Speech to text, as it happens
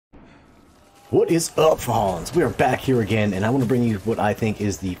What is up, Fawns? We are back here again, and I want to bring you what I think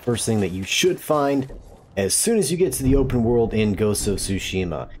is the first thing that you should find as soon as you get to the open world in Ghost of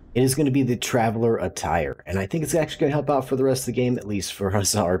Tsushima. It is going to be the Traveler Attire, and I think it's actually going to help out for the rest of the game, at least for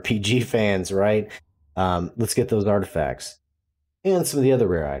us RPG fans, right? Let's get those artifacts and some of the other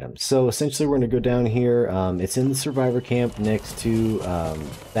rare items. So essentially we're going to go down here. It's in the survivor camp next to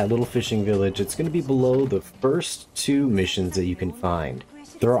that little fishing village. It's going to be below the first two missions that you can find.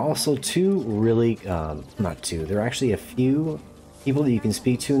 There are also two really, not two, there are actually a few people that you can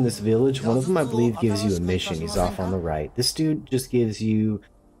speak to in this village. One of them, I believe, gives you a mission. He's off on the right. This dude just gives you,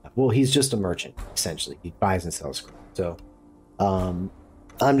 well, he's just a merchant, essentially. He buys and sells crap. So,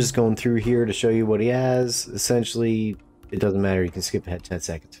 I'm just going through here to show you what he has. Essentially, it doesn't matter. You can skip ahead 10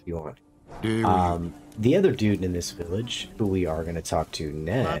 seconds if you want. The other dude in this village, who we are going to talk to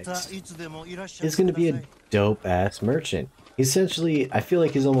next, is going to be a dope-ass merchant. Essentially, I feel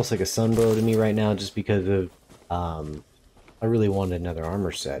like he's almost like a sunbro to me right now, just because of, I really wanted another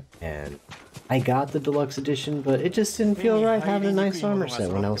armor set, and I got the deluxe edition, but it just didn't feel right having a nice armor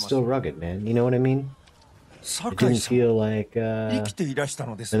set when I was still rugged, man. You know what I mean? It didn't feel like an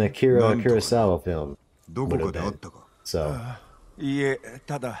Akira Kurosawa film would have been. So, yeah,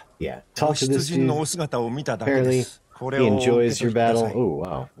 talk to this dude. Apparently, he enjoys your battle. Oh,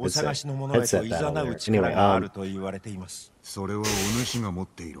 wow. Headset battle there. Anyway, and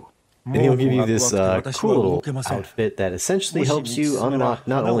he'll give you this cool little outfit that essentially helps you unlock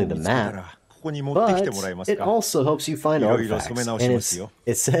not only the map, but it also helps you find artifacts. And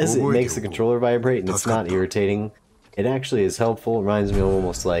it says it makes the controller vibrate, and it's not irritating. It actually is helpful. It reminds me of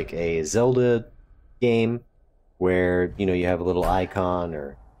almost like a Zelda game where, you know, you have a little icon,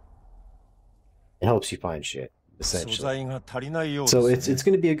 or it helps you find shit, essentially. So it's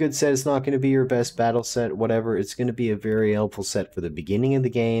going to be a good set. It's not going to be your best battle set, whatever. It's going to be a very helpful set for the beginning of the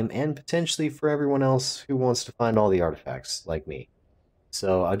game, and potentially for everyone else who wants to find all the artifacts, like me.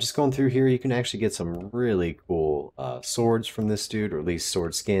 So just going through here, you can actually get some really cool swords from this dude, or at least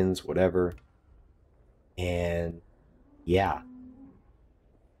sword skins, whatever. And yeah.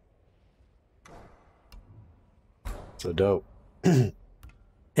 So dope. And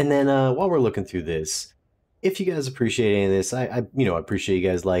then while we're looking through this, if you guys appreciate any of this, I appreciate you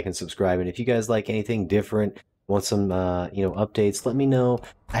guys liking and subscribing. If you guys like anything different, want some updates, let me know.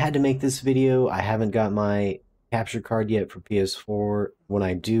 I had to make this video. I haven't got my capture card yet for PS4. When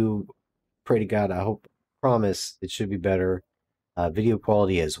I do, pray to God, I promise it should be better video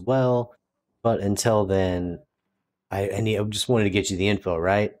quality as well. But until then, I just wanted to get you the info,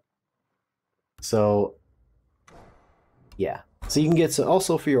 right? So yeah. So you can get,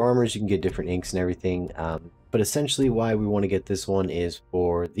 also for your armors, you can get different inks and everything. But essentially why we want to get this one is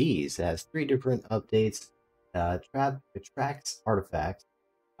for these. It has 3 different updates. Attracts artifacts.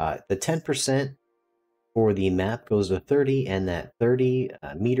 The 10% for the map goes to 30, and that 30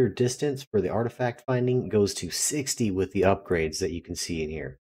 meter distance for the artifact finding goes to 60 with the upgrades that you can see in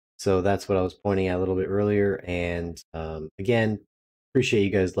here. So that's what I was pointing out a little bit earlier. And again, appreciate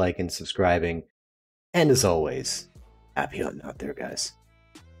you guys liking, subscribing, and as always, happy hunting out there, guys.